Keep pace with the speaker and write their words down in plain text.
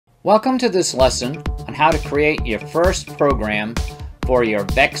Welcome to this lesson on how to create your first program for your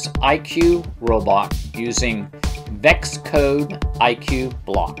VEXiQ robot using VEXcode IQ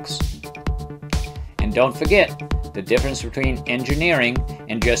blocks. And don't forget, the difference between engineering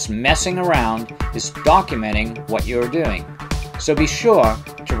and just messing around is documenting what you're doing. So be sure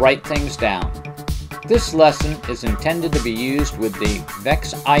to write things down. This lesson is intended to be used with the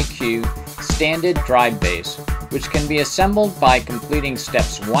VEXiQ standard drive base, which can be assembled by completing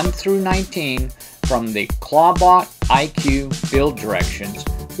steps 1 through 19 from the Clawbot IQ build directions,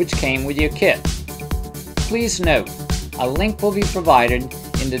 which came with your kit. Please note, a link will be provided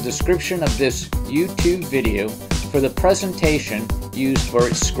in the description of this YouTube video for the presentation used for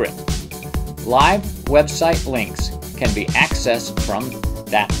its script. Live website links can be accessed from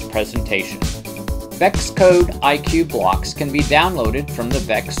that presentation. VEXcode IQ blocks can be downloaded from the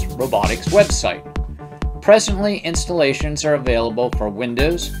VEX Robotics website. Presently, installations are available for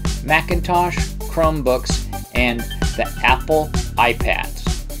Windows, Macintosh, Chromebooks, and the Apple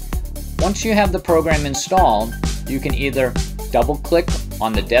iPads. Once you have the program installed, you can either double-click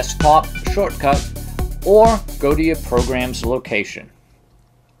on the desktop shortcut or go to your program's location.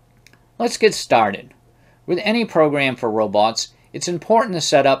 Let's get started. With any program for robots, it's important to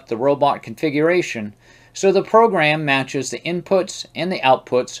set up the robot configuration so the program matches the inputs and the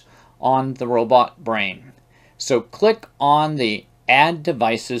outputs on the robot brain. So click on the Add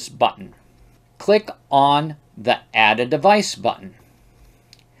Devices button. Click on the Add a Device button.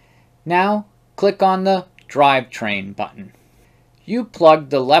 Now click on the Drivetrain button. You plugged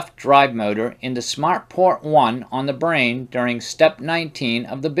the left drive motor into Smart Port 1 on the brain during step 19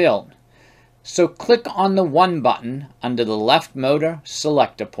 of the build. So click on the 1 button under the left motor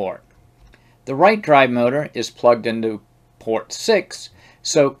selector port. The right drive motor is plugged into port 6,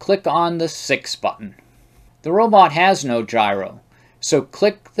 so click on the 6 button. The robot has no gyro, so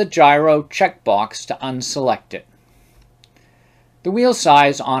click the gyro checkbox to unselect it. The wheel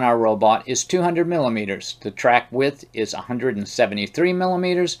size on our robot is 200 millimeters, the track width is 173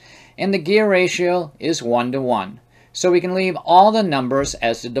 millimeters, and the gear ratio is 1:1, so we can leave all the numbers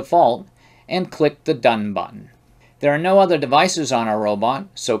as the default and click the Done button. There are no other devices on our robot,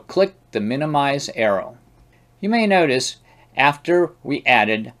 so click the minimize arrow. You may notice after we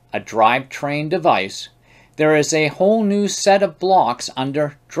added a drivetrain device, there is a whole new set of blocks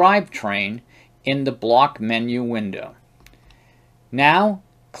under Drivetrain in the block menu window. Now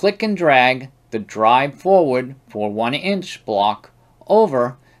click and drag the Drive Forward for 1-inch block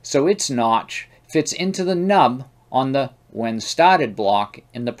over so its notch fits into the nub on the When Started block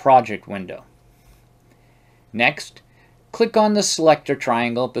in the project window. Next, click on the selector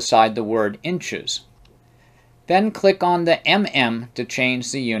triangle beside the word inches. Then click on the mm to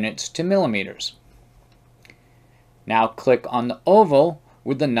change the units to millimeters. Now click on the oval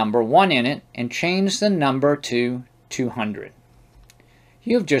with the number 1 in it and change the number to 200.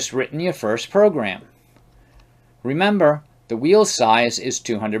 You have just written your first program. Remember, the wheel size is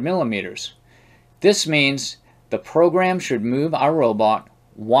 200 millimeters. This means the program should move our robot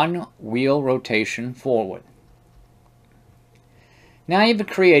 1 wheel rotation forward. Now you've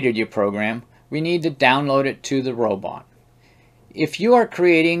created your program, we need to download it to the robot. If you are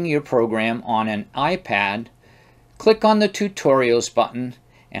creating your program on an iPad, click on the Tutorials button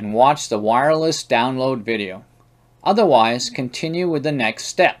and watch the wireless download video. Otherwise, continue with the next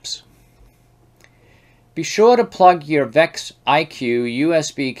steps. Be sure to plug your VEXiQ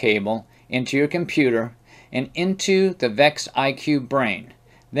USB cable into your computer and into the VEXiQ brain.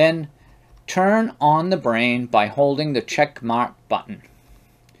 Then turn on the brain by holding the check mark button.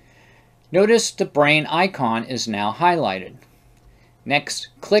 Notice the brain icon is now highlighted. Next,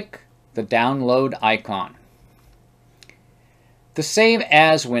 click the download icon. The Save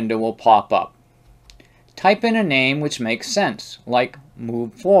As window will pop up. Type in a name which makes sense, like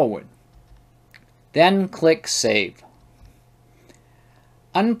Move Forward. Then click Save.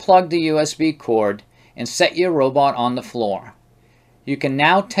 Unplug the USB cord and set your robot on the floor. You can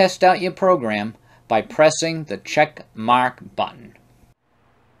now test out your program by pressing the check mark button.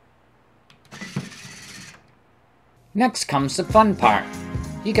 Next comes the fun part.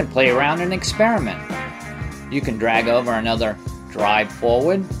 You can play around and experiment. You can drag over another Drive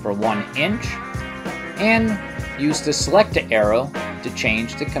Forward for 1 inch and use the selector arrow to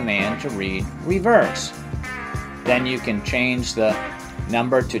change the command to read reverse. Then you can change the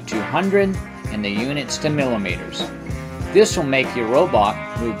number to 200 and the units to millimeters. This will make your robot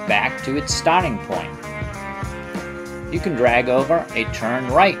move back to its starting point. You can drag over a turn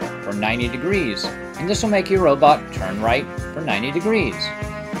right for 90 degrees, and this will make your robot turn right for 90 degrees.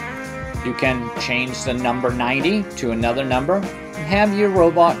 You can change the number 90 to another number and have your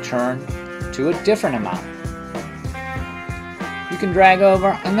robot turn to a different amount. You can drag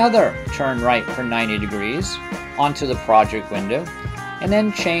over another turn right for 90 degrees onto the project window and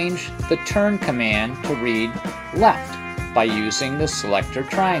then change the turn command to read left by using the selector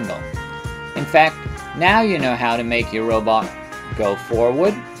triangle. In fact, now you know how to make your robot go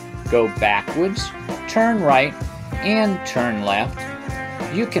forward, go backwards, turn right, and turn left.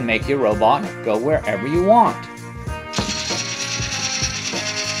 You can make your robot go wherever you want.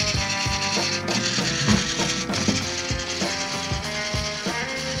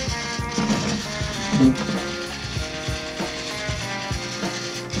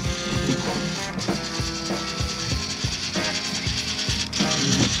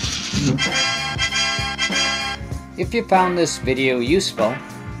 If you found this video useful,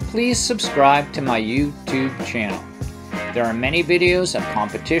 please subscribe to my YouTube channel. There are many videos of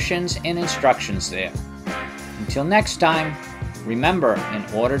competitions and instructions there. Until next time, remember, in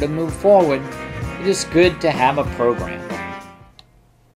order to move forward, it is good to have a program.